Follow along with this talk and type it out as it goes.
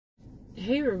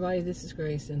Hey everybody, this is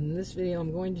Grace, and in this video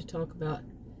I'm going to talk about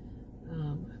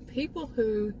people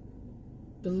who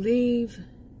believe,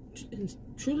 and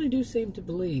truly do seem to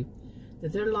believe,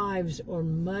 that their lives are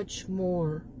much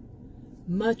more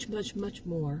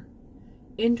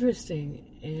interesting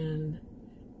and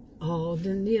all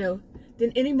than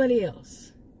anybody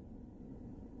else.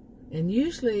 And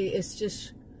usually it's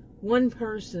just one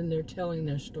person they're telling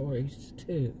their stories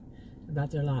to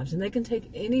about their lives, and they can take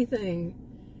anything.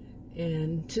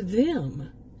 And to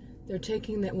them, they're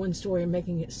taking that one story and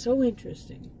making it so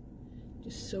interesting,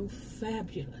 just so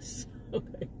fabulous.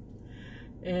 Okay.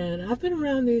 And I've been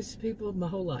around these people my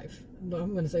whole life. I'm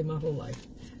going to say my whole life,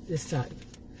 this type.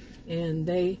 And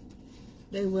they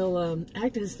will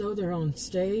act as though they're on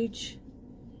stage,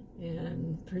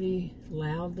 and pretty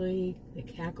loudly. They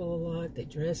cackle a lot. They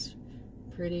dress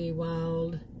pretty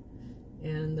wild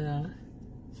and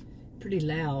pretty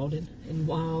loud and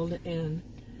wild, and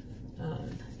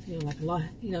like a lot,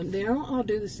 they don't all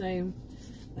do the same,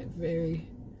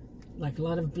 like a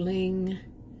lot of bling,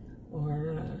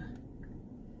 or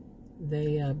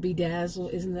they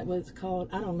bedazzle, isn't that what it's called?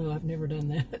 I don't know, I've never done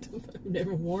that. I've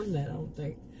never worn that, I don't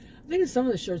think. I think in some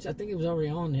of the shirts, I think it was already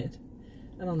on it.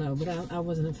 I don't know, but I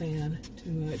wasn't a fan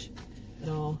too much at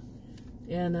all.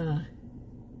 And,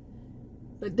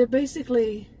 but they're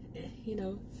basically,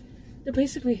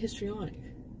 histrionic.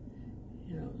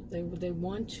 They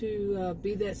want to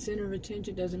be that center of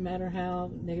attention. Doesn't matter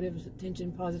how, negative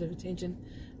attention, positive attention.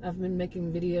 I've been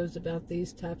making videos about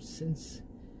these types since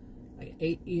like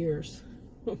 8 years.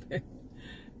 Okay,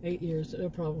 8 years. They're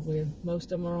probably,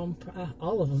 most of them are on,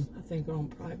 all of them I think are on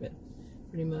private,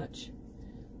 pretty much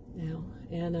now.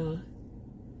 And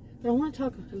but I want to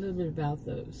talk a little bit about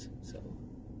those. So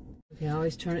okay, I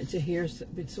always turn it to here so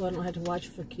I don't have to watch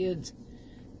for kids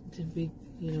to be.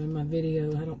 In my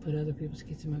video, I don't put other people's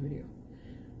kids in my video.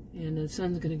 And the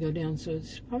sun's going to go down, so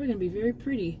it's probably going to be very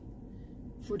pretty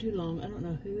for too long. I don't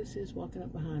know who this is walking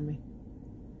up behind me.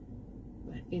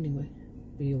 But anyway,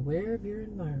 be aware of your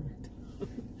environment.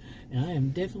 And I am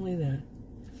definitely that.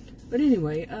 But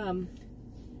anyway,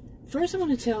 first I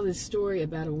want to tell this story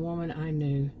about a woman I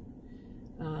knew.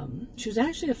 She was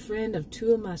actually a friend of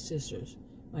two of my sisters.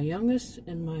 My youngest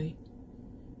and my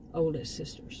oldest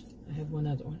sisters. I have one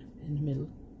other one in the middle.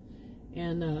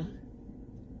 And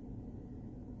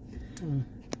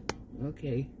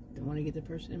okay, don't want to get the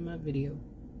person in my video.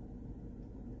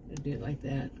 I'll do it like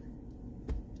that.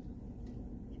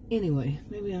 Anyway,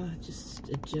 maybe I'll just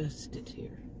adjust it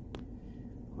here.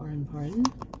 Pardon.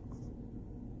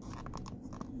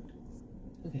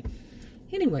 Okay.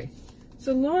 Anyway,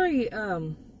 so Lori,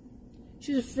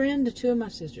 she's a friend to two of my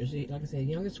sisters. Like I said,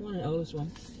 youngest one and oldest one.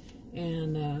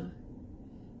 And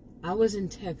I was in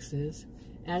Texas.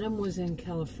 Adam was in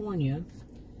California.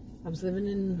 I was living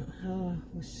in,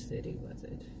 which city was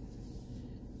it?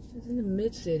 It was in the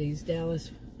mid-cities,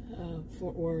 Dallas,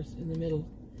 Fort Worth, in the middle.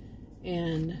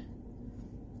 And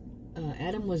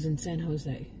Adam was in San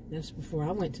Jose. That's before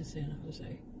I went to San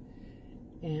Jose.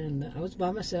 And I was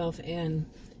by myself, and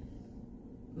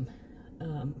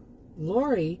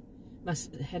Lori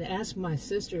had asked my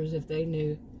sisters if they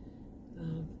knew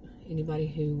anybody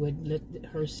who would let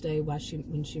her stay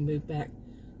when she moved back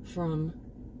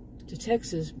to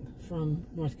Texas from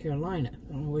North Carolina.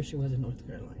 I don't know where she was in North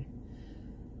Carolina.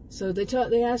 So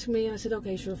they asked me, and I said,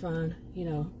 okay, sure, fine.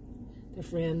 Their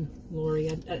friend Lori.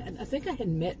 I think I had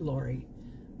met Lori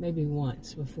maybe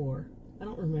once before. I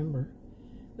don't remember.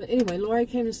 But anyway, Lori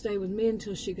came to stay with me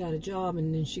until she got a job,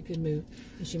 and then she could move.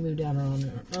 And she moved out on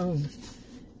her own.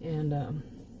 And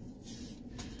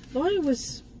Lori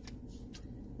was,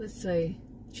 let's say,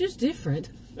 she was different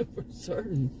for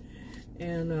certain,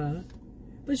 and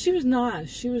but she was nice.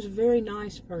 She was a very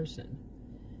nice person,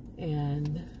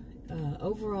 and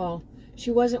overall,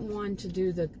 she wasn't one to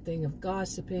do the thing of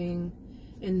gossiping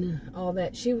and all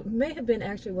that. She may have been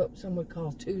actually what some would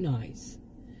call too nice,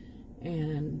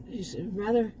 and she's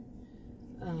rather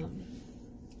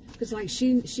because like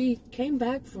she came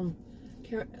back from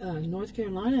North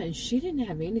Carolina, and she didn't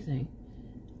have anything.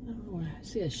 I don't know, I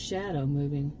see a shadow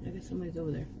moving. I guess somebody's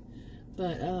over there.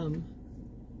 But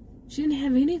she didn't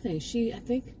have anything. I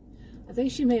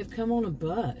think she may have come on a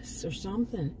bus or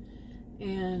something.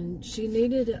 And she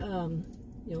needed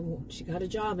she got a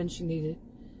job, and she needed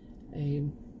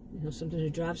something to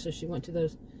drive, so she went to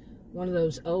one of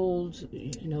those old,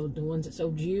 the ones that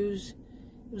sold used.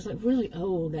 It was like really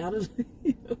old, out of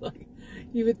like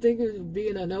you would think it would be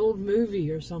in an old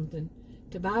movie or something,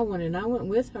 to buy one. And I went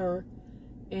with her.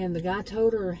 And the guy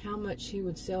told her how much he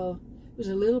would sell. It was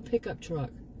a little pickup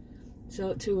truck.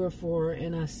 Sell it to her for.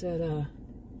 And I said,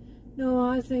 no,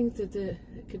 I think that it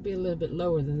could be a little bit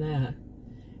lower than that.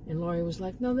 And Lori was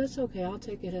like, no, that's okay. I'll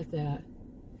take it at that.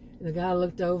 And the guy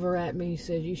looked over at me and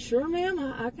said, you sure, ma'am?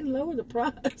 I can lower the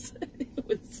price. It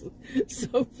was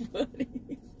so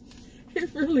funny.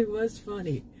 It really was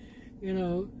funny, you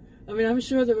know. I mean, I'm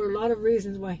sure there were a lot of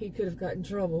reasons why he could have gotten in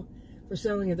trouble for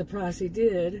selling at the price he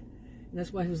did. And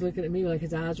that's why he was looking at me like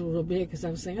his eyes were real big, because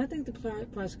I was saying, I think the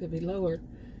price could be lower.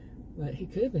 But he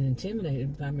could have been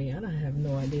intimidated by me. I have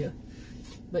no idea.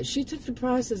 But she took the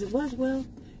price as it was. Well,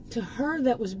 to her,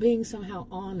 that was being somehow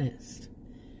honest.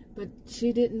 But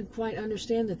she didn't quite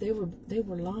understand that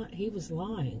he was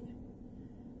lying.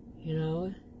 You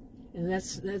know? And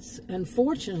that's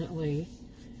unfortunately,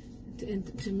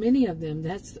 to many of them,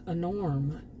 that's a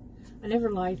norm. I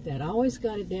never liked that. I always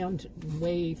got it down to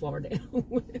way far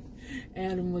down.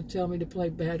 Adam would tell me to play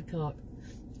bad cop,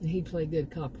 and he'd play good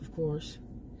cop, of course,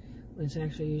 when it's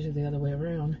actually usually the other way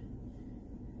around.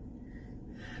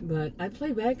 But I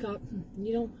play bad cop.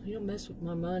 You don't mess with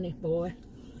my money, boy.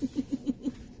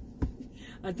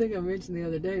 I think I mentioned the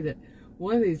other day that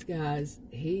one of these guys,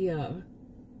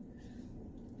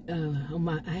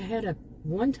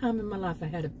 one time in my life I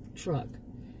had a truck.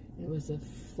 It was a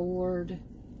Ford.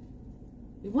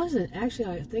 It wasn't,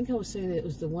 actually, I think I was saying that it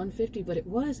was the 150, but it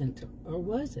wasn't. Or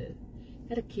was it? It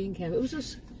had a king cab. It was a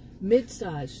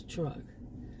mid-sized truck.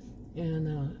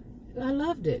 And I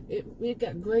loved it. It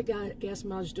got great gas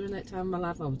mileage. During that time in my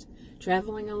life, I was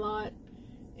traveling a lot.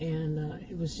 And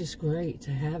it was just great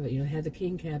to have it. You know, it had the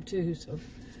king cab too, so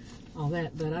all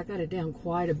that. But I got it down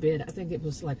quite a bit. I think it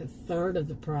was like a third of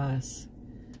the price.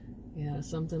 Yeah,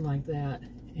 something like that.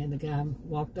 And the guy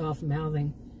walked off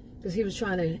mouthing, because he was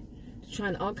trying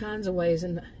all kinds of ways,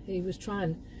 and he was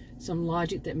trying some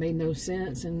logic that made no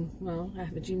sense. And, well, I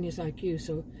have a genius IQ,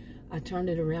 so I turned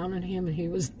it around on him, and he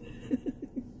was...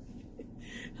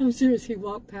 I'm serious, he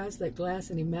walked past that glass,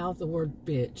 and he mouthed the word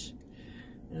bitch.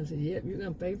 And I said, yep, you're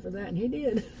going to pay for that. And he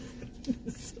did.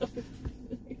 So,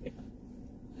 yeah.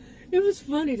 It was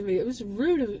funny to me. It was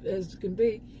rude as can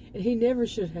be. And he never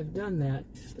should have done that.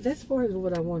 But that's part of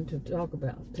what I wanted to talk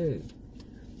about, too.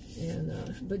 And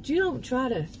but you don't try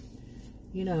to,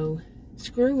 you know,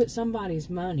 screw with somebody's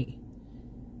money.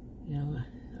 You know,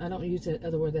 I don't use that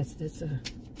other word. That's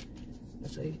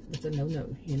a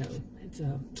no-no, you know. It's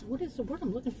a, what is the word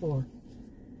I'm looking for?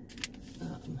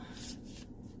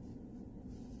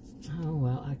 Oh,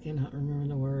 well, I cannot remember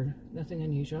the word. Nothing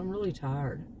unusual. I'm really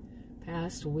tired.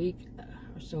 Past week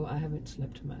or so, I haven't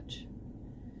slept much.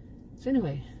 So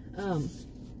anyway,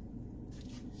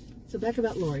 so back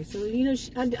about Lori. So, you know,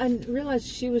 I realized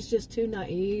she was just too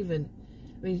naive, and,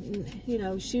 I mean, you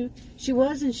know, she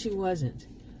was and she wasn't.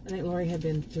 I think Lori had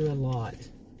been through a lot,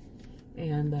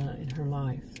 and in her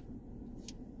life.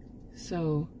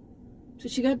 So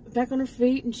she got back on her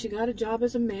feet, and she got a job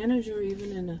as a manager,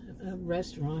 even in a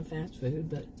restaurant, fast food.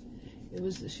 But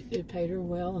it paid her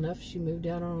well enough. She moved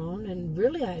out on her own, and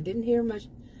really, I didn't hear much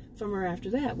from her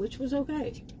after that, which was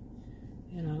okay.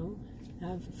 You know,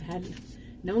 I've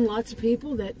known lots of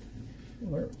people that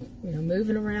were, you know,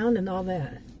 moving around and all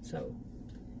that. So,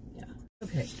 yeah.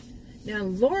 Okay. Now,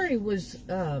 Lori was,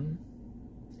 I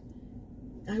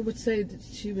would say that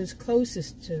she was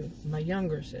closest to my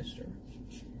younger sister.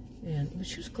 And well,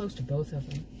 she was close to both of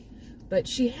them. But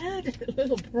she had a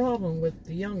little problem with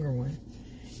the younger one,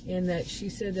 in that she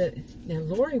said that, now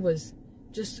Lori was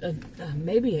just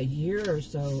maybe a year or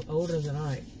so older than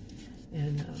I.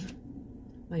 And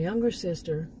my younger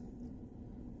sister,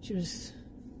 she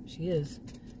is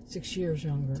 6 years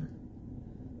younger.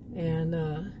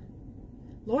 And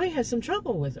Lori had some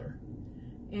trouble with her.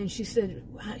 And she said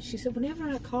whenever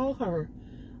I call her,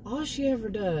 all she ever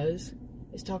does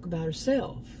is talk about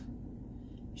herself.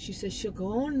 She says she'll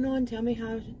go on and on, tell me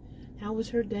how was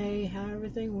her day, how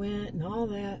everything went, and all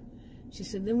that. She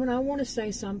said, then when I want to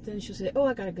say something, she'll say, oh,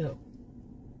 I gotta go.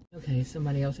 Okay,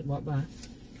 somebody else had walked by.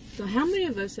 So how many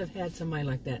of us have had somebody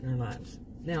like that in our lives?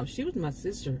 Now, she was my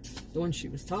sister, the one she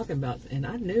was talking about, and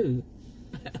I knew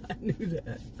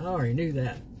that. I already knew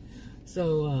that.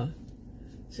 So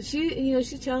she, you know,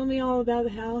 she's telling me all about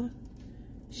how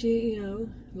she, you know,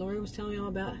 Lori was telling me all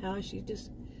about how she just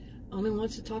only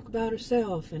wants to talk about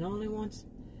herself, and only wants,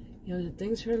 you know, the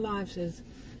things her life says,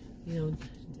 you know,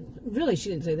 really she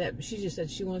didn't say that, but she just said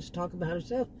she wants to talk about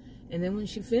herself. And then when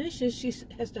she finishes, she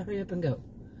has to hurry up and go.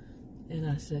 And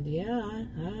I said, yeah,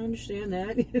 I understand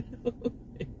that. You know?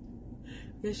 I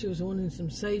guess she was wanting some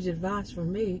sage advice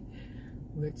from me,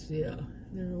 which, yeah,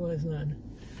 there was none.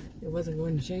 It wasn't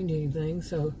going to change anything.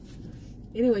 So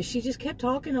anyway, she just kept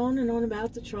talking on and on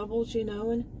about the troubles, you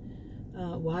know, and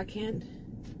why can't,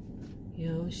 You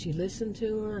know, she listened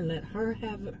to her and let her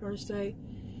have her say.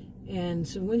 And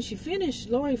so when she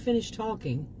finished, Lori finished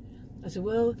talking, I said,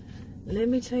 well, let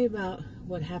me tell you about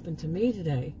what happened to me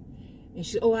today. And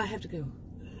she said, oh, I have to go.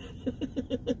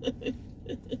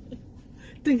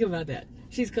 Think about that.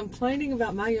 She's complaining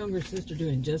about my younger sister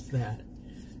doing just that.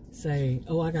 Saying,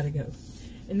 oh, I got to go.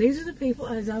 And these are the people,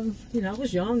 as I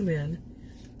was young then.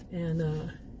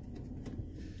 And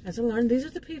as I learned, these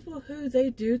are the people who they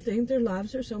do think their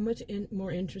lives are so much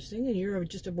more interesting. And you're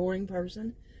just a boring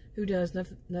person who does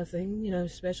nothing,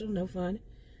 special, no fun.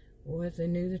 Boy, if they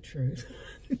knew the truth.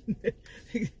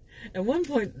 At one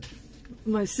point,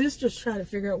 my sisters try to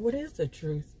figure out what is the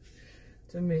truth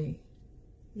to me.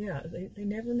 Yeah, they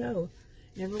never know,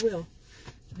 never will.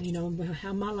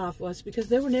 How my life was, because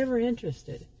they were never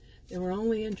interested. They were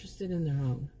only interested in their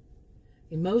own.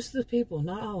 And most of the people,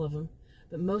 not all of them,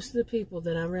 but most of the people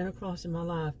that I ran across in my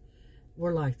life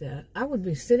were like that. I would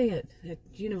be sitting at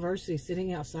university,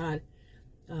 sitting outside,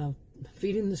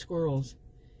 feeding the squirrels,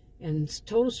 and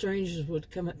total strangers would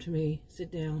come up to me,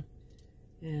 sit down,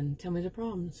 and tell me their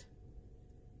problems.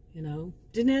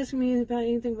 Didn't ask me about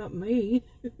anything about me.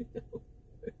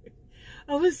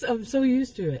 I'm so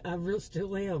used to it. I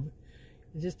still am.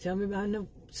 Just tell me about the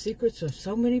secrets of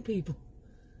so many people.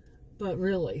 But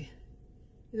really,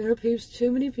 there are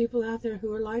too many people out there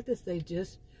who are like this. They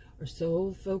just are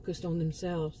so focused on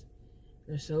themselves.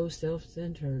 They're so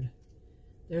self-centered.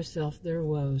 Their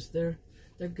woes, their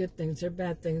good things, their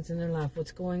bad things in their life,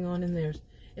 what's going on in theirs.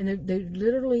 And they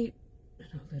really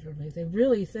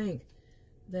think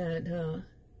that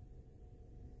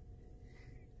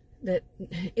that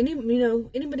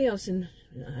anybody else, and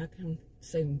I can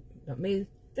say about me,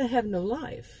 that have no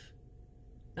life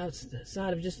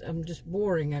outside of I'm just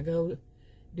boring. I go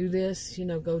do this,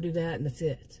 go do that, and that's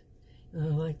it.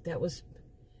 Like that was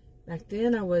back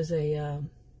then. I was I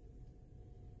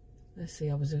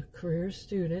was a career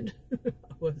student.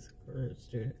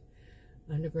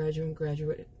 Undergraduate and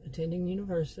graduate, attending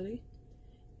university,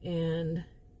 and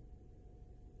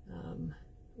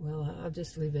well, I'll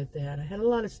just leave it at that. I had a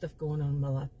lot of stuff going on in my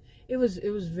life. It was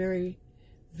very,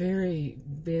 very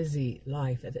busy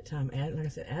life at that time. Like I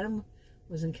said, Adam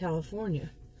was in California.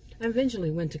 I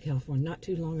eventually went to California. Not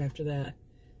too long after that,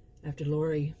 after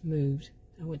Lori moved,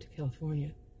 I went to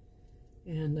California.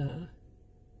 And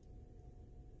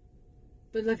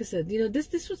but like I said,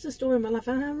 this was the story of my life.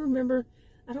 I remember.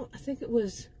 I think it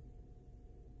was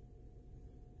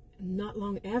not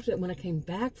long after that when I came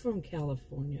back from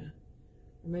California.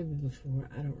 Or maybe before,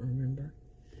 I don't remember.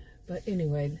 But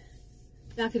anyway,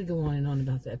 I could go on and on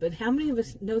about that. But how many of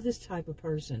us know this type of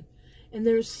person? And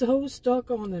they're so stuck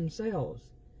on themselves.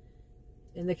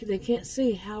 And they can't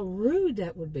see how rude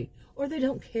that would be. Or they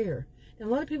don't care. And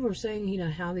a lot of people are saying,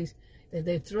 how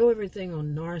they throw everything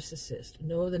on narcissists.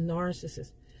 No, the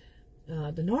narcissist.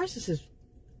 The narcissist,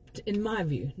 in my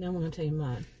view, now I'm going to tell you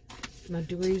mine. My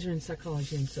degrees are in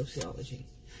psychology and sociology.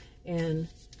 And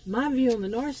my view on the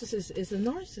narcissist is the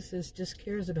narcissist just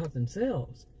cares about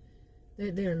themselves.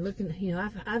 They're looking,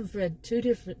 I've read two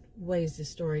different ways this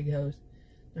story goes.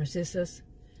 Narcissus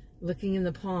looking in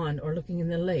the pond or looking in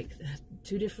the lake.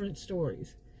 Two different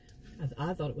stories.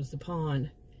 I thought it was the pond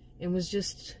and was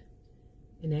just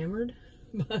enamored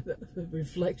by the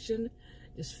reflection.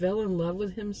 Just fell in love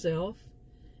with himself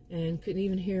and couldn't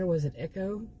even hear, was it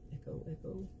echo?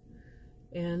 Echo.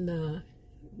 And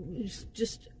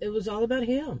it was all about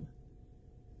him.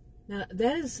 Now,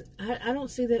 that is, I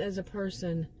don't see that as a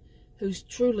person who's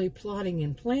truly plotting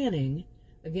and planning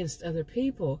against other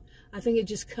people. I think it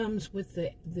just comes with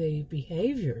the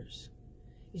behaviors.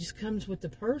 It just comes with the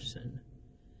person.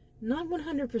 Not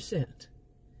 100%.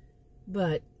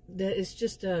 But that it's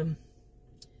just, I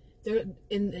don't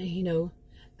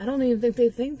even think they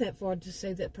think that far to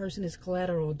say that person is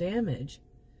collateral damage.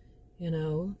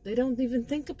 They don't even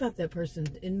think about that person.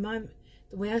 The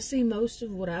way I see most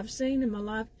of what I've seen in my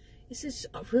life, it's just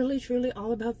really, truly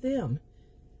all about them.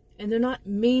 And they're not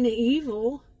mean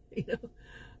evil.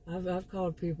 I've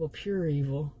called people pure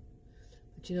evil.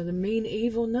 But the mean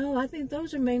evil, no, I think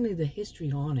those are mainly the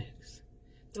histrionics.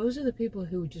 Those are the people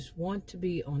who just want to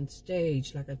be on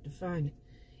stage, like I've defined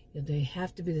it. They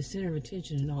have to be the center of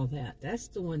attention and all that. That's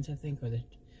the ones I think are the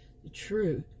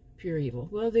true pure evil.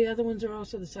 Well, the other ones are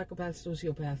also the psychopaths,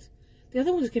 sociopaths. The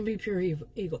other ones can be pure evil.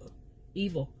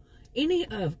 Any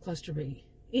of cluster B.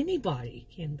 Anybody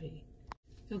can be.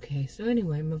 Okay, so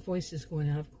anyway, my voice is going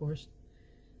out, of course.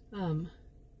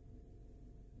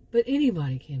 But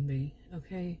anybody can be,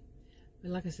 okay?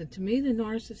 But like I said, to me, the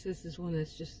narcissist is one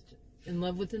that's just in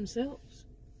love with themselves.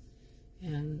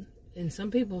 And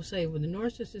some people say, well, the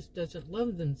narcissist doesn't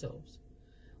love themselves.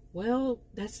 Well,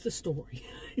 that's the story.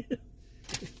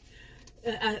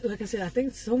 Like I said, I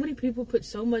think so many people put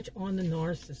so much on the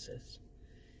narcissist.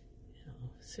 You know,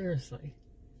 seriously.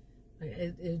 Like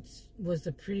it was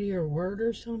a prettier word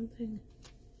or something.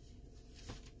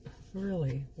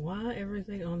 Really, why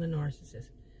everything on the narcissist?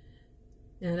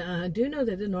 And I do know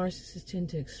that the narcissists tend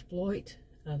to exploit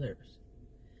others.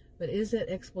 But is that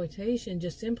exploitation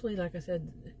just simply, like I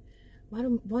said, why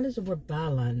does the word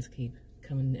bylines keep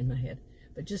coming in my head?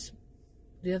 But just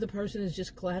the other person is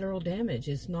just collateral damage.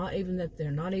 It's not even that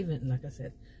they're not even, like I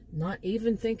said, not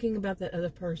even thinking about that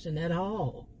other person at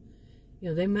all. You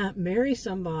know, they might marry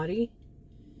somebody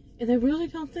and they really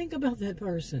don't think about that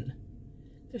person.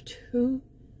 They're too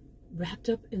wrapped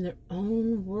up in their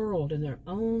own world and their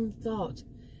own thoughts.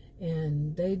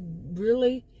 And they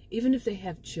really, even if they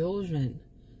have children,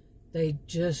 they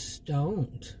just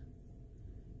don't.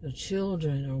 The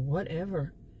children or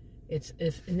whatever. It's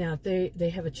if they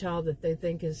have a child that they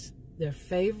think is their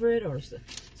favorite or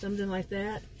something like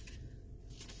that,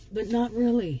 but not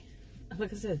really.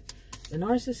 Like I said, the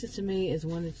narcissist to me is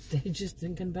one that they're just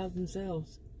thinking about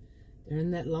themselves. They're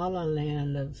in that la-la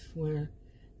land of where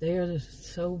they are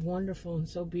so wonderful and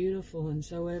so beautiful and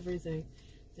so everything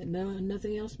that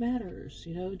nothing else matters.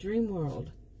 You know, dream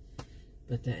world.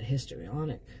 But that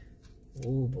histrionic,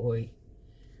 oh boy.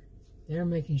 They're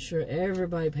making sure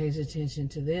everybody pays attention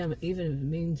to them, even if it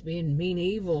means being mean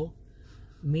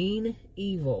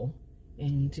evil,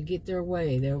 and to get their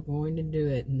way, they're going to do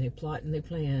it, and they plot and they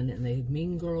plan, and they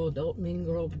adult mean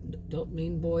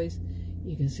boys,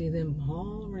 you can see them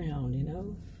all around, you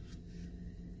know.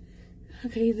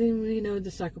 Okay, then we know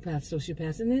the psychopath,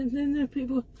 sociopath, and then there are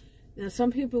people, now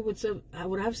some people would say,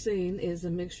 what I've seen is a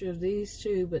mixture of these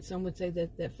two, but some would say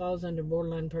that falls under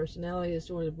borderline personality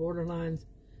disorder, borderlines.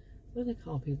 What do they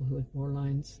call people who have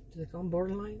borderlines? Do they call them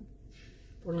borderline?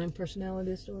 Borderline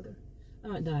personality disorder?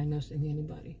 I'm not diagnosing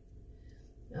anybody.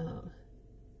 But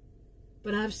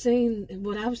what I've seen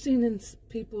in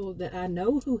people that I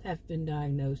know who have been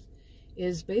diagnosed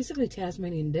is basically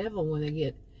Tasmanian devil when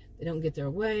they don't get their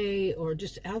way or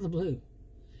just out of the blue.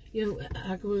 You know,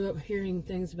 I grew up hearing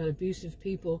things about abusive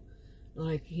people,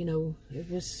 like, you know,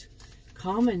 it was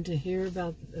common to hear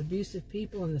about abusive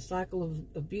people and the cycle of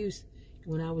abuse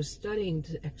when I was studying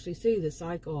to actually see the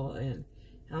cycle and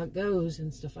how it goes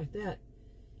and stuff like that.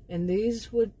 And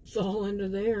these would fall under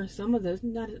there. Some of those,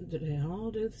 they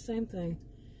all do the same thing.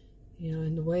 You know,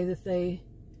 in the way that they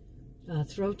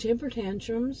throw temper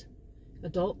tantrums,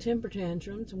 adult temper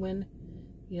tantrums, when,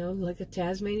 you know, like a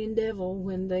Tasmanian devil,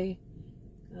 when they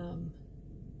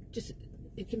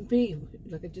it can be,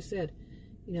 like I just said,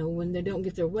 you know, when they don't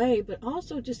get their way, but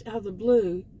also just out of the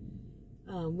blue,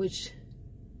 which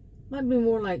might be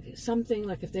more like something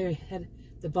like if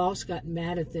the boss got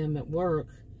mad at them at work,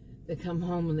 they come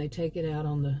home and they take it out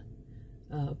on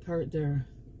their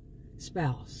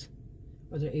spouse,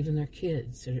 or even their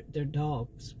kids, or their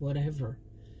dogs, whatever,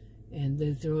 and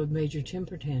they throw a major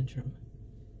temper tantrum,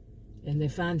 and they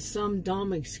find some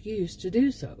dumb excuse to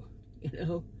do so, you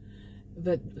know.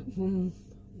 But when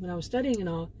I was studying and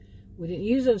all, we didn't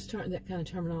use that kind of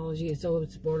terminology. It's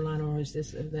it's borderline or it's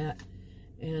this or that,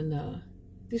 and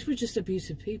these were just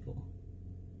abusive people.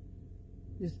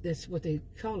 That's what they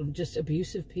call them, just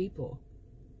abusive people.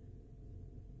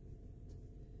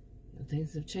 You know,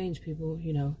 things have changed. People,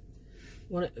 you know,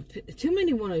 too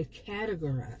many want to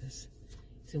categorize.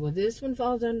 So, well, this one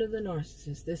falls under the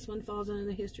narcissist. This one falls under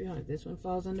the histrionic. This one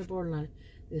falls under borderline.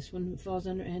 This one falls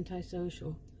under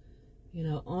antisocial. You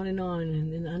know, on.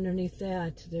 And then underneath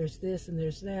that, there's this and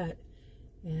there's that.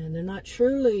 And they're not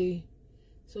truly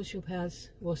sociopaths.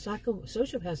 Well,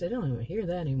 sociopaths, they don't even hear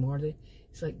that anymore.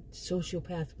 It's like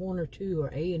sociopath 1 or 2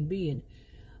 or A and B, and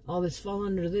all this fall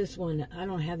under this one. I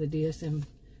don't have the DSM-5.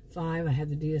 I have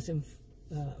the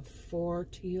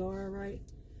DSM-IV-TR, right?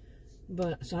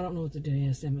 But so I don't know what the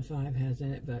DSM-5 has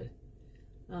in it, but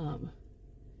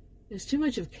there's too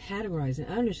much of categorizing.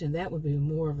 I understand that would be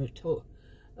more of a tool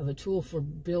for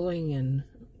billing and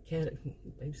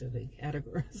basically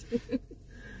categorizing.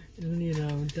 And, you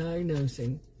know,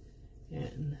 diagnosing,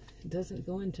 and it doesn't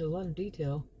go into a lot of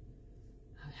detail.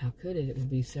 How could it? It would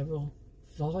be several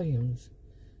volumes,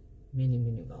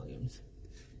 many volumes.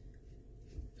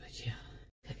 But yeah,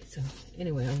 okay, so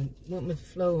anyway, I went with the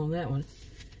flow on that one.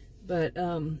 But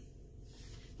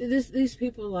these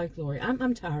people like Lori,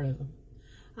 I'm tired of them.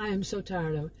 I am so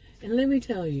tired of them. And let me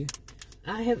tell you,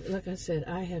 I have, like I said,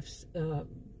 I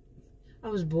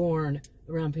was born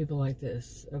around people like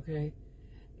this, okay?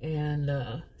 And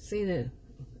seen it,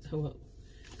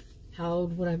 how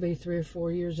old would I be, 3 or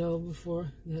 4 years old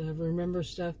before that I remember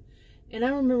stuff? And I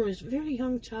remember as a very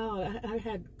young child,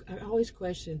 I always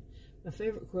questioned, my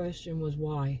favorite question was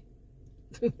why.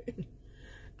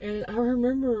 And I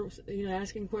remember,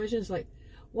 asking questions like,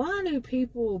 why do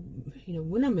people,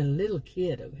 when I'm a little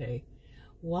kid, okay,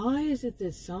 why is it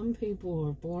that some people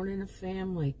are born in a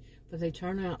family, but they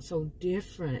turn out so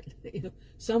different?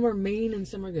 Some are mean and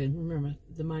some are good. Remember,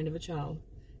 the mind of a child,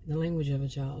 the language of a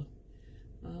child.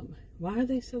 Why are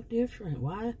they so different?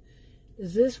 Why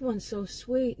is this one so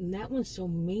sweet and that one's so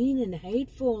mean and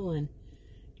hateful, and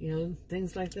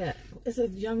things like that? As a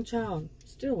young child,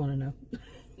 still want to know.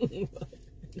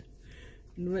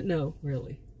 But no,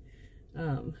 really,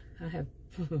 I have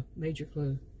major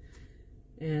clue.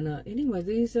 And anyway,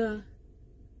 these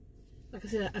like I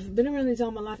said, I've been around these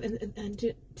all my life, and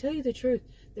to tell you the truth,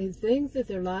 they think that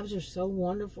their lives are so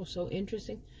wonderful, so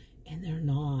interesting, and they're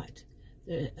not.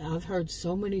 I've heard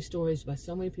so many stories by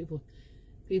so many people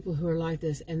who are like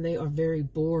this, and they are very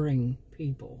boring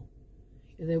people.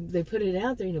 And they put it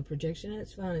out there, projection,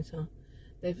 it's fine, it's all.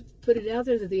 They put it out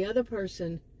there that the other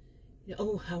person,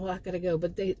 oh, how I gotta go.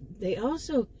 But they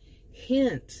also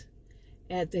hint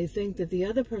at, they think that the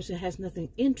other person has nothing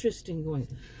interesting going,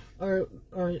 or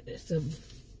it's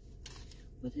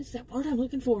what is that word I'm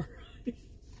looking for?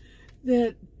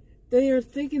 That they are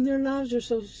thinking their lives are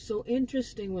so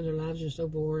interesting when their lives are so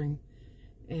boring.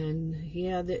 And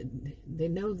yeah, they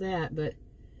know that, but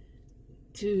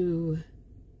to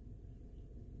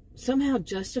somehow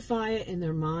justify it in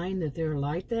their mind that they're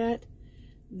like that,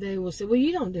 they will say, well,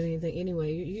 you don't do anything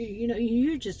anyway.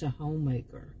 You're just a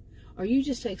homemaker, or you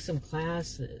just take some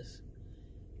classes.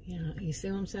 You see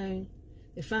what I'm saying?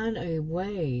 They find a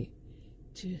way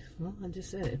to, well, I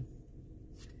just said it,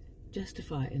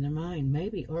 justify it in their mind,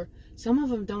 maybe. Or some of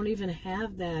them don't even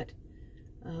have that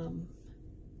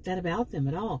that about them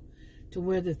at all, to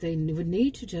where that they would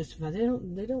need to justify. They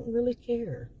don't really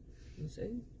care. You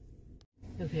see?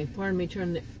 Okay, pardon me,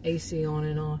 turn the AC on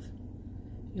and off.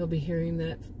 You'll be hearing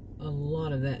that, a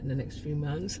lot of that, in the next few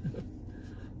months.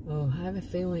 Oh, I have a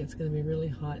feeling it's going to be really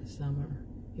hot summer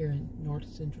here in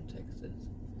north central Texas,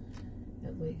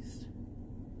 at least.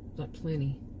 Not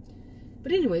plenty.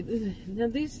 But anyway, now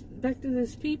back to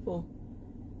these people.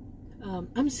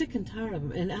 I'm sick and tired of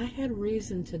them, and I had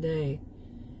reason today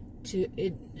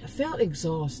I felt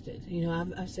exhausted.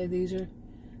 I say these are,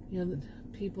 the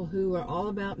people who are all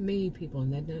about me people,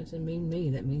 and that doesn't mean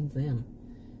me, that means them.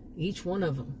 Each one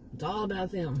of them, it's all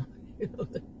about them.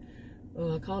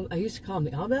 Well, I used to call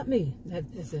them all about me,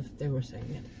 as if they were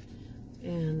saying it.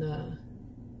 And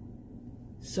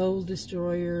soul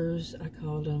destroyers, I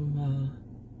called them,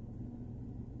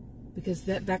 because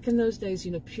that back in those days,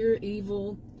 pure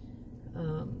evil.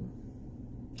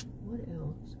 What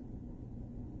else?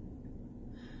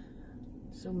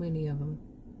 So many of them.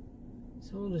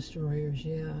 Soul destroyers,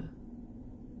 yeah.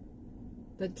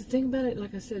 But the thing about it,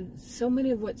 like I said, so many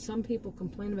of what some people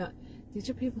complain about, these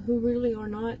are people who really are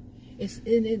not. I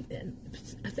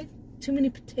think too many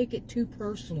take it too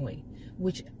personally,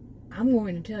 which I'm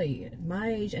going to tell you, at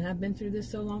my age, and I've been through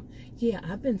this so long, yeah,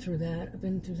 I've been through that. I've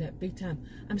been through that big time.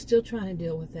 I'm still trying to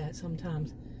deal with that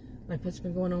sometimes, like what's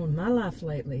been going on in my life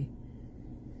lately,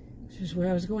 which is where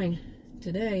I was going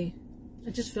today. I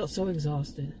just felt so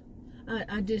exhausted.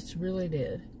 I just really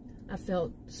did. I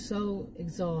felt so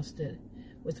exhausted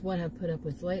with what I've put up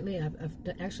with lately. I've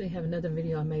actually have another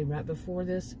video I made right before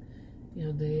this,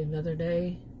 the other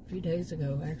day, a few days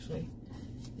ago, actually.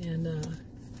 And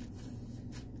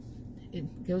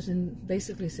it goes and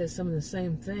basically says some of the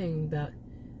same thing about,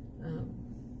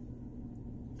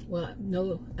 well,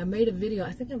 no, I made a video,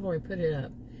 I think I've already put it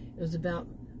up. It was about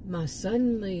my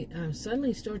suddenly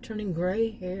started turning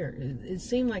gray hair. It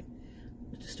seemed like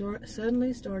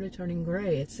suddenly started turning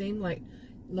gray. It seemed like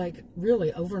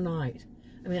really overnight.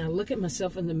 I mean, I look at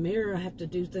myself in the mirror. I have to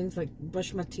do things like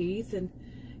brush my teeth and,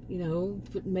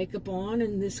 put makeup on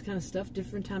and this kind of stuff.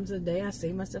 Different times of the day, I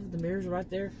see myself. The mirror's right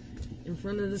there in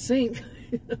front of the sink,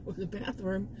 or the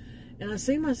bathroom, and I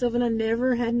see myself, and I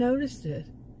never had noticed it.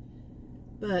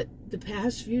 But the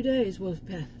past few days,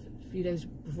 few days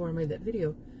before I made that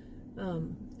video,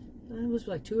 it was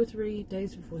like 2 or 3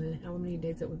 days before then. How many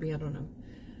days that would be, I don't know.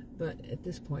 But at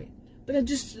this point, but I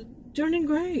just turning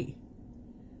gray,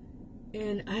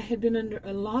 and I had been under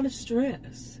a lot of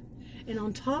stress, and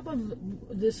on top of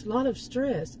this lot of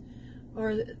stress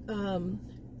are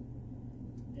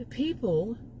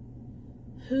people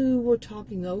who were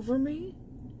talking over me.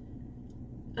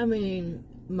 I mean,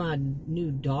 my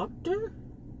new doctor.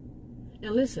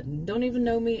 Now listen, don't even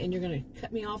know me, and you're going to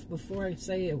cut me off before I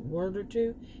say a word or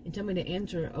two and tell me to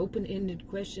answer open-ended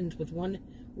questions with one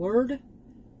word?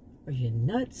 Are you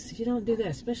nuts? You don't do that,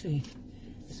 especially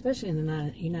especially in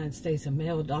the United States, a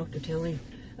male doctor telling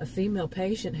a female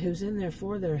patient who's in there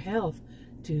for their health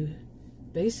to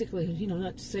basically, you know,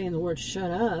 not saying the word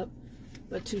shut up,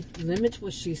 but to limit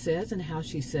what she says and how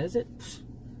she says it.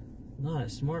 Not a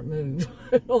smart move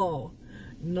at all.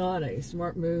 Not a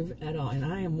smart move at all. And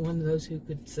I am one of those who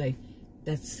could say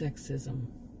that's sexism.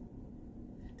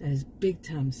 That is big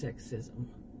time sexism.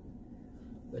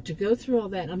 But to go through all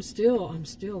that, I'm still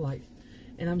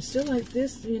like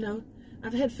this, you know.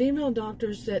 I've had female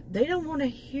doctors that they don't want to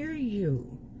hear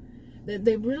you. That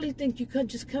they really think you could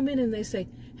just come in and they say,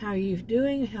 how are you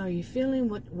doing? How are you feeling?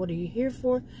 What are you here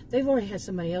for? They've already had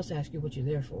somebody else ask you what you're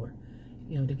there for,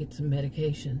 you know, to get some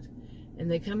medications. And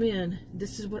they come in,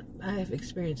 this is what I have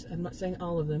experienced. I'm not saying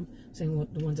all of them, I'm saying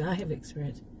what the ones I have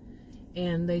experienced.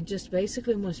 And they just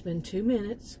basically want to spend 2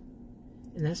 minutes,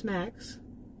 and that's max,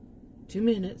 2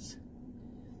 minutes.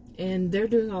 And they're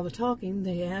doing all the talking.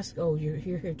 They ask, oh, you're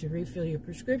here to refill your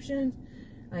prescriptions.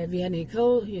 Have you had any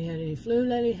cold? Have you had any flu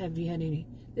lately? Have you had any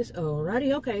this? Oh,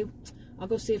 alrighty, okay. I'll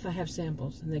go see if I have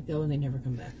samples. And they go and they never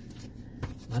come back.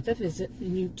 Not that visit.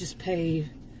 And you just pay,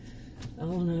 I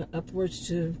don't know, upwards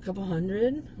to a couple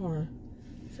hundred, or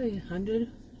say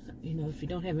 100. You know, if you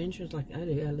don't have insurance like I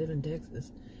do. I live in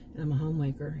Texas and I'm a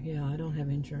homemaker. Yeah, I don't have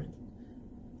insurance.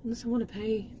 Unless I want to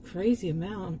pay crazy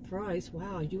amount of price.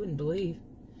 Wow, you wouldn't believe.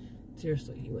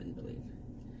 Seriously, you wouldn't believe.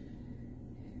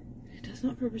 It does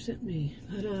not represent me.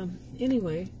 But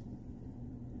anyway,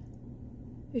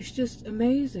 it's just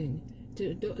amazing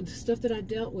to do the stuff that I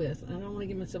dealt with. I don't want to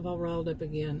get myself all riled up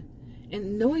again.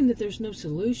 And knowing that there's no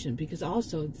solution, because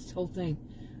also this whole thing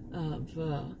of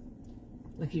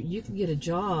like you can get a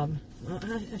job.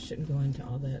 I shouldn't go into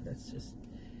all that. That's just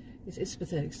it's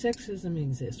pathetic. Sexism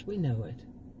exists. We know it.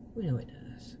 We know it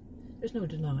does. There's no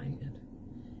denying it.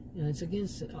 You know, it's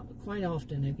against, quite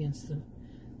often against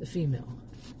the female.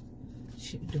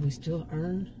 Do we still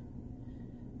earn,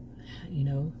 you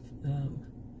know,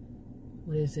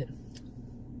 what is it?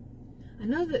 I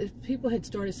know that people had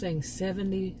started saying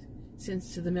 70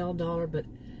 cents to the male dollar, but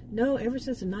no, ever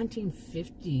since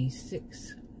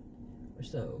 1956 or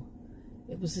so,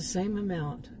 it was the same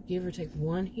amount, give or take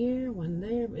one here, one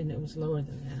there, and it was lower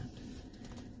than that.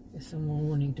 There's someone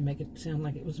wanting to make it sound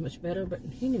like it was much better, but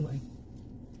anyway.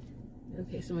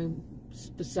 Okay, somebody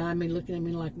beside me looking at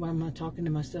me like, why am I talking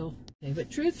to myself? Okay, but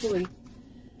truthfully,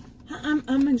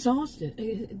 I'm exhausted.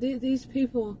 These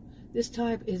people, this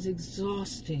type is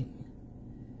exhausting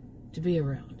to be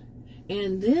around.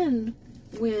 And then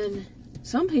when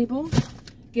some people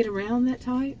get around that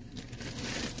type,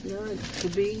 you know, it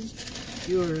could be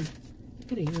it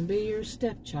could even be your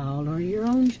stepchild or your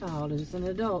own child as an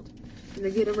adult. And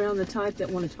they get around the type that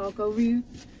want to talk over you,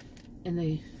 and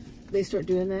they start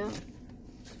doing that.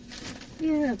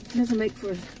 Yeah, it doesn't make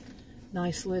for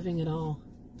nice living at all.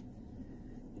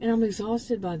 And I'm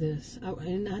exhausted by this.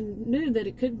 And I knew that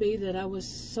it could be that I was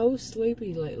so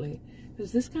sleepy lately.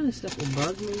 Because this kind of stuff will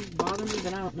bother me,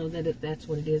 but I don't know that that's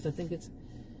what it is. I think it's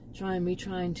trying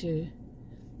to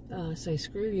say,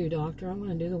 screw you, doctor. I'm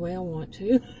going to do the way I want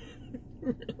to.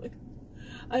 Really.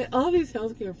 All these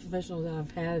healthcare professionals that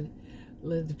I've had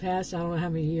lived the past, I don't know how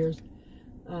many years,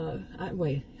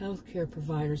 healthcare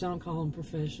providers. I don't call them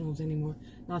professionals anymore.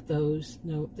 Not those.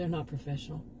 No, they're not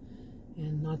professional.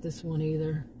 And not this one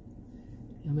either.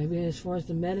 You know, maybe as far as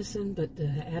the medicine, but the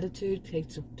attitude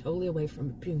takes it totally away from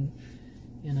it.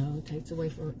 You know, it takes away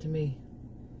from it to me.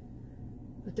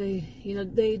 But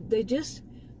they just,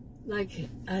 like,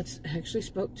 I actually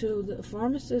spoke to the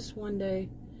pharmacist one day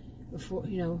before,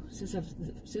 you know, since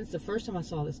the first time I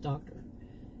saw this doctor.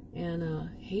 And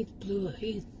he blew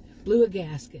a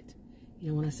gasket. You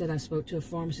know, when I said I spoke to a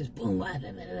pharmacist, boom, blah,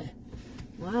 blah, blah, blah.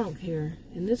 Well, I don't care.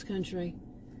 In this country,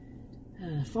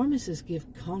 pharmacists give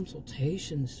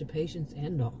consultations to patients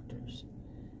and doctors.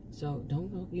 So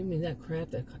don't go give me that crap.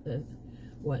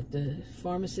 The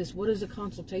pharmacist, what is a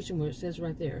consultation where it says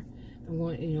right there? I'm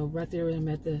going, you know, right there I'm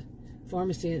at the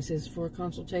pharmacy and it says for a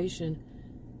consultation,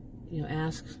 you know,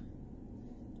 ask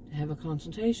to have a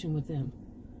consultation with them.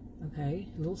 Okay,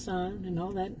 a little sign and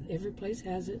all that. Every place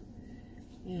has it.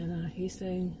 And he's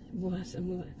saying, well,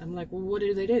 I'm like, well, what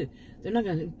do? They're not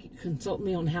going to consult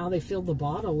me on how they fill the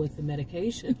bottle with the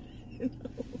medication. You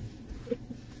know?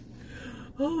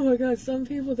 Oh my God, some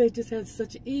people, they just have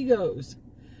such egos.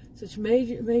 Such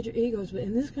major egos. But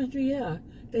in this country, yeah,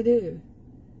 they do.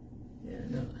 Yeah,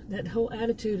 no, that whole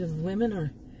attitude of women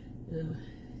are, you know,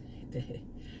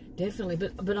 definitely.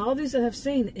 But all these that I've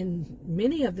seen, and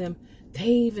many of them, they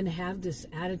even have this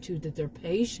attitude that they're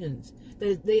patients.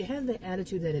 They have the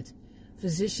attitude that it's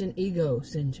physician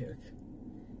ego-centric,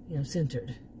 you know,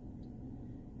 centered.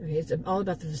 Okay, it's all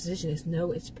about the physician.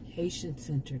 It's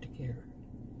patient-centered care.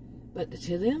 But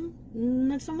to them,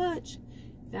 not so much.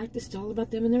 In fact, it's all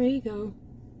about them and their ego.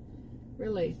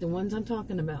 Really, the ones I'm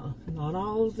talking about. Not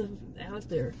all of them out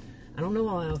there. I don't know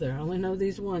all out there. I only know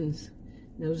these ones.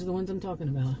 Those are the ones I'm talking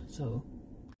about. So,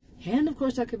 and of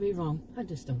course I could be wrong. I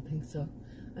just don't think so.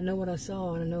 I know what I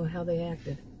saw and I know how they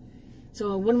acted.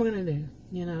 So what am I going to do?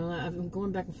 You know, I've been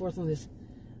going back and forth on this.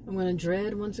 I'm going to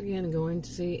dread once again going to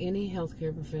see any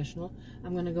healthcare professional.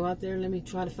 I'm going to go out there and let me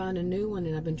try to find a new one.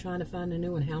 And I've been trying to find a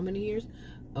new one. How many years?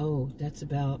 Oh, that's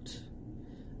about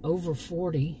over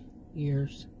 40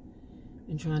 years.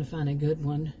 And trying to find a good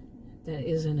one that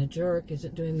isn't a jerk,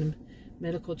 isn't doing the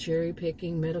medical cherry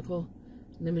picking, medical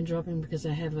lemon dropping, because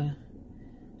I have a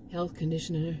health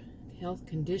condition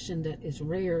that is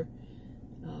rare.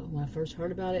 When I first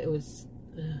heard about it, it was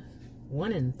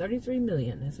 1 in 33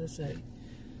 million, as I say.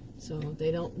 So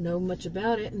they don't know much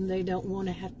about it, and they don't want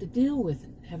to have to deal with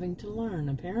it, having to learn,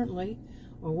 apparently,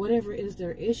 or whatever is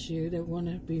their issue. They want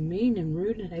to be mean and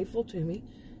rude and hateful to me,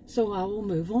 so I will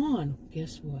move on.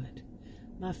 Guess what?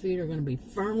 My feet are going to be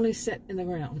firmly set in the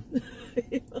ground.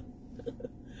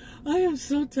 I am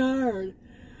so tired.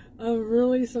 I'm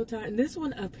really so tired. And this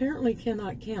one apparently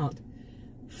cannot count.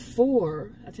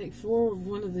 I take 4 of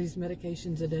one of these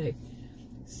medications a day.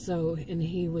 So, and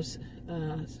he was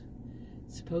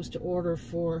supposed to order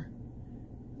for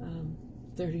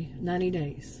 90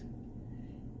 days.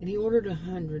 And he ordered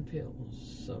 100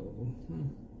 pills. So,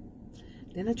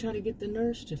 then I tried to get the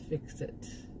nurse to fix it.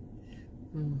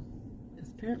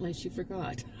 Apparently she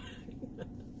forgot.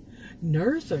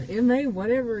 Nurse or MA,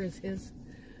 whatever is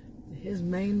his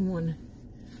main one.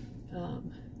 I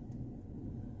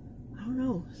don't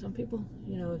know. Some people,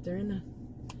 you know, if they're in a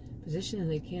position and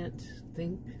they can't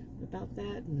think about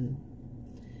that, and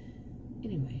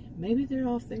anyway, maybe they're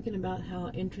all thinking about how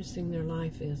interesting their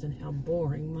life is and how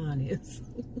boring mine is.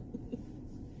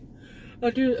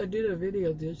 I did a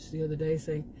video just the other day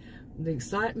saying the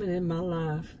excitement in my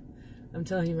life. I'm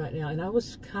telling you right now, and I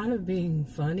was kind of being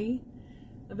funny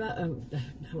about, I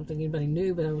don't think anybody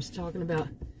knew, but I was talking about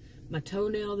my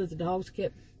toenail that the dogs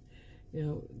kept,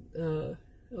 you know,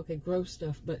 okay, gross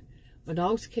stuff, but my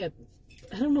dogs kept,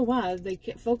 I don't know why, they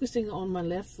kept focusing on my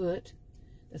left foot.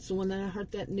 That's the one that I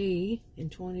hurt that knee in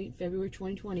February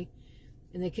 2020,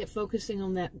 and they kept focusing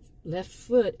on that left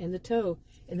foot and the toe,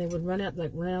 and they would run out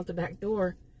the back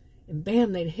door, and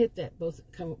bam, they'd hit that, both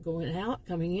going out,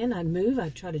 coming in. I'd move,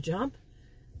 I'd try to jump.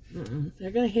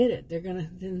 They're going to hit it. They're going to,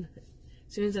 then,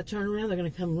 as soon as I turn around, they're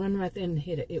going to come run right there and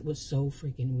hit it. It was so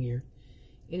freaking weird.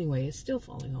 Anyway, it's still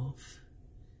falling off.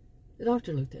 The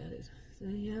doctor looked at it.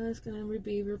 Said, yeah, it's going to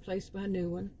be replaced by a new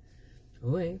one.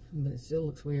 Oh, wait, but it still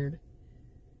looks weird.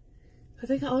 I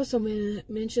think I also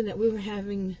mentioned that we were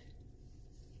having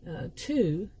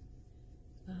 2,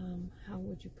 how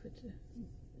would you put it?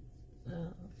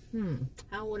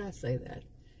 How would I say that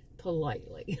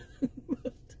politely?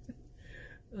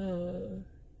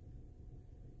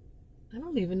 I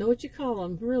don't even know what you call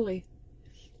them, really.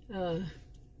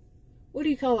 What do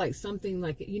you call, like, something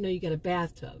like, you know, you got a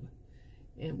bathtub,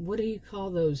 and what do you call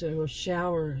those, or a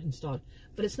shower installed?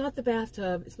 But it's not the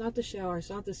bathtub, it's not the shower, it's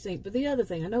not the sink, but the other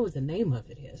thing, I know what the name of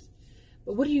it is,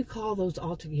 but what do you call those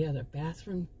all together?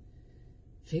 Bathroom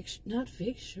not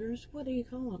fixtures, what do you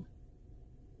call them?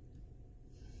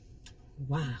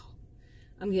 Wow,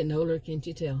 I'm getting older, can't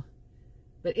you tell?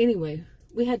 But anyway,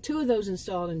 we had 2 of those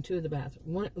installed in 2 of the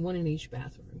bathrooms, one in each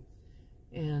bathroom,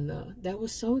 and that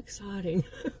was so exciting.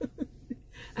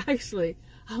 Actually,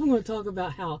 I should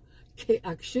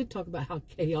talk about how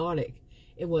chaotic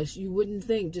it was. You wouldn't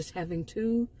think, just having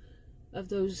 2 of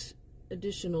those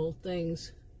additional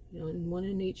things, you know, and one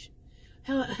in each,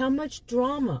 how much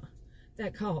drama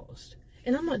that caused.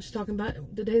 And I'm not just talking about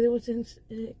the day that was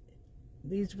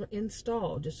these were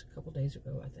installed just a couple days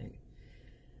ago, I think.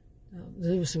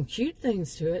 There was some cute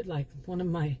things to it, like one of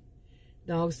my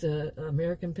dogs, the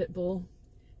American Pit Bull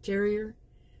Terrier.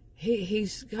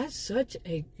 He's got such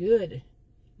a good,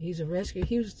 he's a rescue,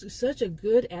 he was such a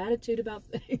good attitude about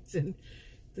things. And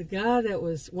the guy that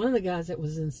was, one of the guys that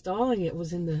was installing it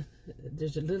was in the,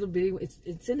 there's a little bitty,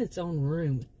 it's in its own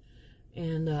room.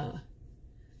 And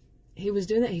he was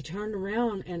doing that, he turned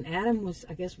around, and Adam was,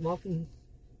 I guess, walking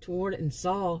toward it and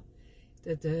saw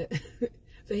that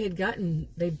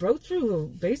they broke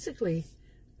through basically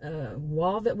a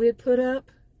wall that we had put up,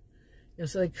 you know,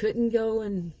 so they couldn't go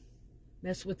and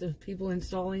mess with the people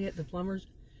installing it, the plumbers.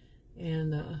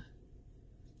 And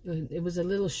it was a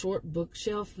little short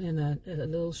bookshelf and a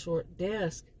little short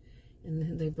desk,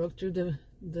 and they broke through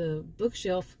the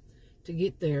bookshelf to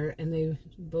get there, and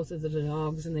both of the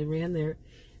dogs, and they ran there.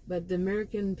 But the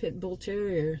American Pit Bull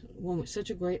Terrier, one with such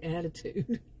a great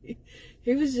attitude,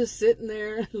 he was just sitting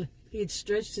there. He had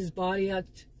stretched his body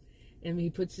out, and he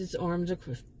puts his arms,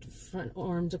 front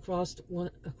arms across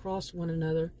one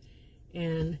another,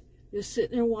 and just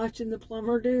sitting there watching the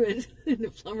plumber do it. And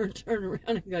the plumber turned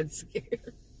around and got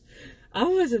scared. I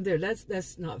wasn't there.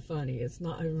 That's not funny. It's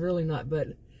not, really not. But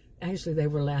actually, they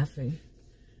were laughing,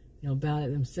 about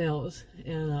it themselves,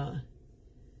 and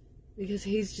because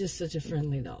he's just such a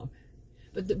friendly dog.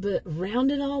 But around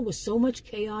it all was so much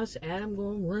chaos. Adam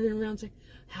running around saying,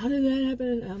 "How did that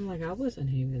happen?" And I'm like, I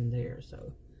wasn't even there,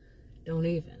 so don't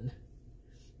even,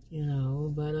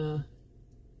 But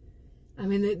I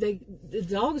mean, the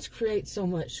dogs create so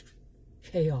much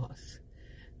chaos.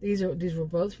 These were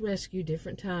both rescued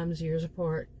different times, years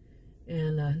apart,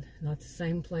 and not the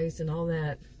same place and all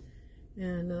that.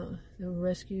 And they were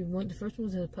rescued. The first one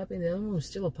was a puppy. The other one was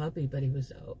still a puppy, but he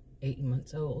was 8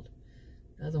 months old.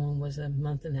 The other one was a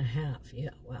month and a half.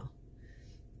 Yeah, wow.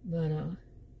 But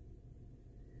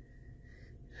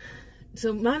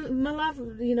so my life,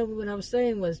 what I was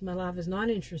saying was my life is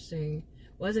not interesting.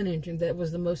 Wasn't interesting. That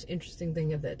was the most interesting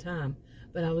thing at that time.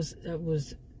 But I was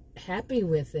happy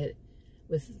with it,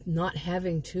 with not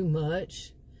having too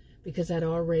much, because I had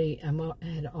already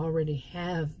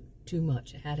have too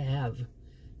much. I had to have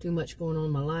too much going on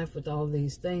in my life with all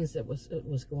these things that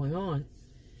was going on,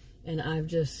 and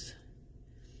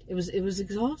it was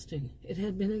exhausting. It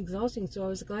had been exhausting. So I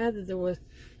was glad that there was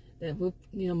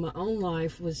my own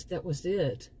life was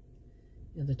it.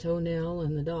 The toenail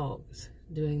and the dogs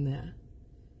doing that,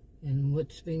 and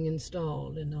what's being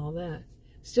installed and all that.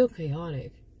 Still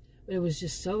chaotic. But it was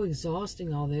just so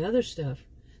exhausting, all the other stuff,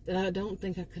 that I don't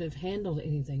think I could have handled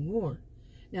anything more.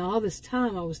 Now, all this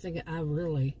time, I was thinking, I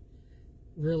really,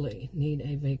 really need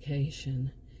a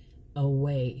vacation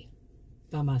away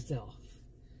by myself.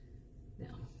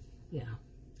 Now, yeah,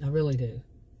 I really do.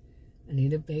 I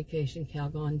need a vacation.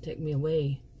 Calgon, take me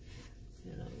away.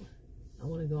 I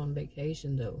want to go on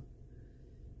vacation, though.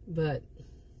 But,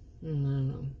 I don't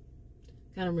know.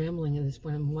 Kind of rambling at this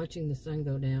point. I'm watching the sun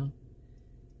go down.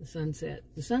 The sunset.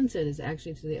 The sunset is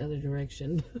actually to the other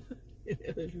direction.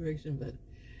 But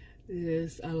it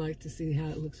is. I like to see how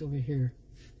it looks over here.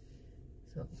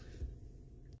 So,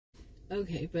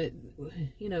 okay, but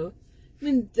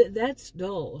that's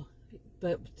dull.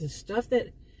 But the stuff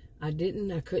that I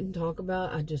couldn't talk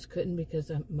about, I just couldn't,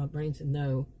 because my brain said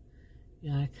no.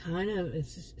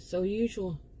 It's just so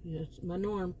usual. It's my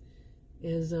norm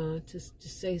is to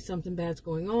say something bad's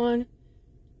going on,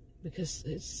 because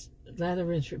it's lather,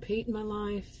 rinse, repeat in my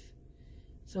life.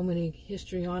 So many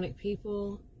histrionic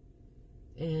people,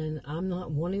 and I'm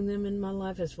not wanting them in my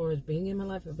life as far as being in my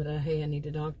life. But hey, I need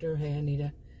a doctor. Hey, I need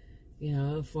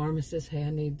a pharmacist. Hey,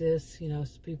 I need this.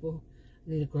 People. I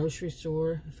need a grocery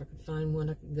store. If I could find one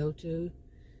I could go to.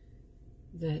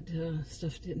 That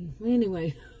stuff didn't. Well,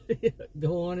 anyway,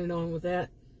 go on and on with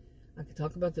that. I could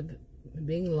talk about the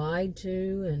being lied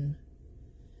to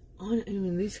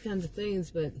and these kinds of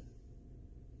things, but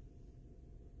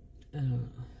I don't know.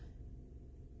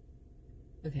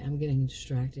 Okay, I'm getting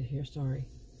distracted here, sorry.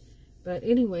 But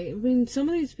anyway, some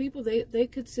of these people, they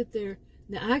could sit there.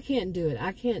 Now, I can't do it.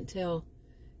 I can't tell,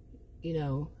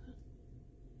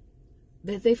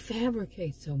 that they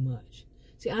fabricate so much.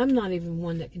 See, I'm not even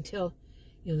one that can tell,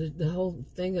 the whole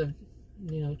thing of,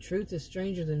 truth is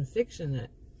stranger than fiction, that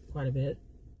quite a bit.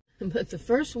 But the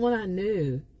first one I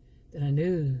knew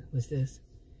was this.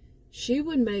 She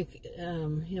would make,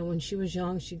 when she was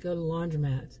young, she'd go to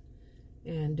laundromats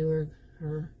and do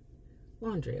her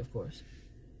laundry, of course,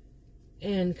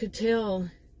 and could tell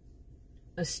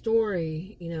a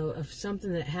story, of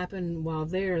something that happened while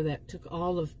there that took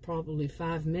all of probably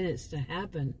 5 minutes to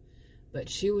happen, but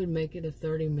she would make it a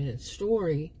 30-minute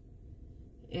story,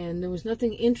 and there was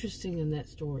nothing interesting in that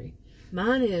story.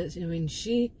 Mine is,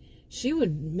 she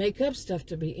would make up stuff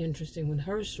to be interesting with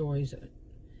her stories.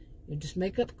 Just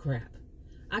make up crap.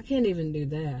 I can't even do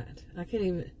that.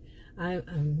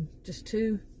 I'm just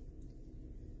too,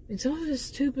 and some of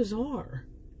it's too bizarre.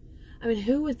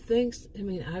 Who would think,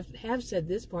 I have said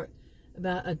this part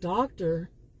about a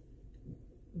doctor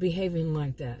behaving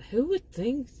like that. Who would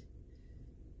think,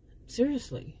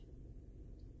 seriously?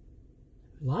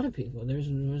 A lot of people, there's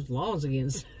laws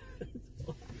against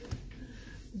it.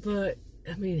 But,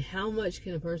 how much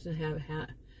can a person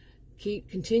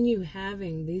continue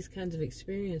having these kinds of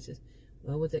experiences?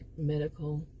 Well, with the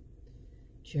medical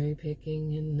cherry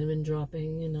picking and lemon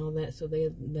dropping and all that, so they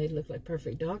look like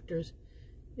perfect doctors.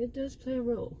 It does play a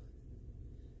role.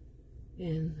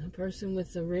 And a person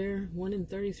with a rare 1 in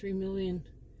 33 million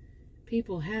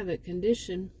people have it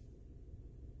condition,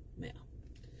 well,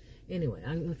 Anyway,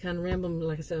 I'm kind of rambling.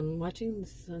 Like I said, I'm watching the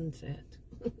sunset.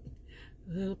 A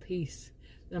little peace.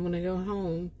 I'm going to go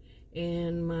home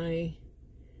and my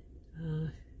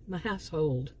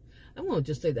household. I won't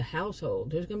just say the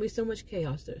household. There's going to be so much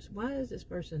chaos. What is this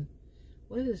person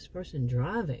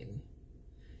driving?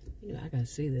 You know, I got to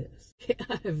see this.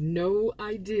 I have no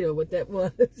idea what that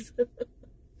was.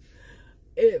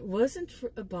 It wasn't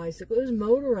a bicycle. It was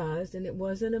motorized, and it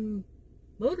wasn't a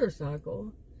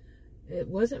motorcycle. It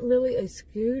wasn't really a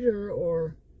scooter,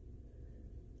 or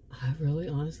I really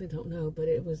honestly don't know, but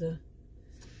it was a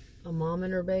mom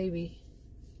and her baby.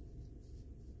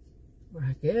 Or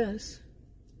I guess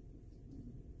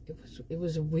it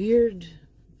was a weird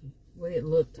way it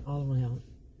looked all around.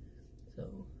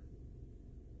 So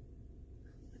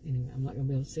anyway, I'm not gonna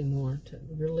be able to see more to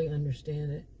really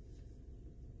understand it.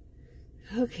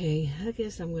 Okay, I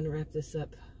guess I'm gonna wrap this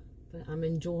up. But I'm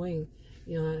enjoying,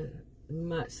 you know, it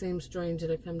might seem strange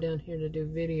that I come down here to do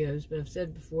videos, but I've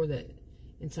said before that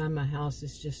inside my house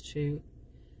is just too,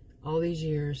 all these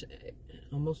years,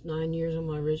 almost 9 years on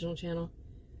my original channel,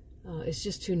 it's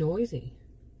just too noisy.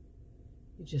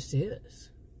 It just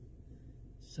is.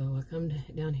 So I come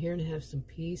down here and have some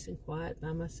peace and quiet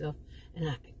by myself,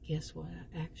 and guess what?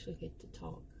 I actually get to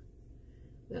talk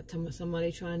without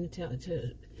somebody trying to tell.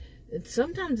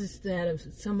 Sometimes it's that of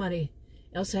somebody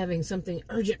else having something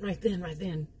urgent right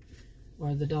then,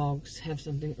 or the dogs have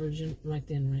something urgent right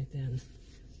then.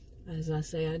 As I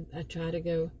say, I try to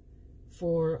go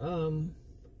for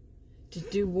to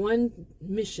do one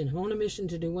mission. I'm on a mission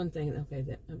to do one thing. Okay,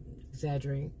 I'm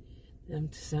exaggerating.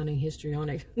 I'm sounding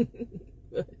histrionic.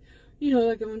 But, you know,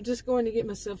 like I'm just going to get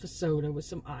myself a soda with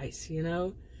some ice, you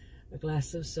know, a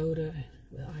glass of soda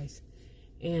with ice.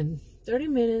 And 30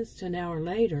 minutes to an hour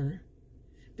later,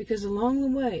 because along the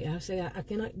way, I say I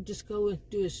cannot just go and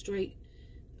do a straight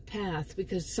path,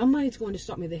 because somebody's going to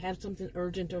stop me. They have something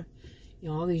urgent, or, you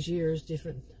know, all these years,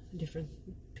 different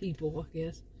people, I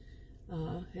guess,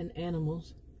 and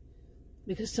animals,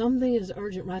 because something is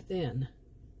urgent right then.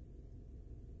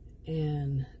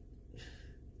 And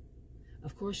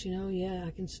of course, you know, yeah,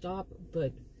 I can stop,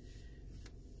 but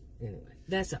anyway,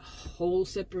 that's a whole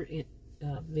separate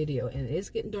video, and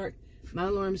it's getting dark. My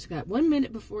alarm's got 1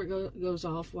 minute before it goes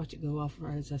off. Watch it go off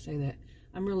right as I say that.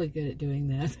 I'm really good at doing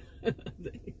that.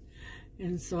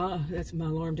 And so that's my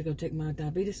alarm to go take my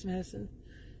diabetes medicine.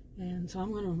 And so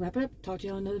I'm going to wrap it up. Talk to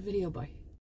y'all in another video. Bye.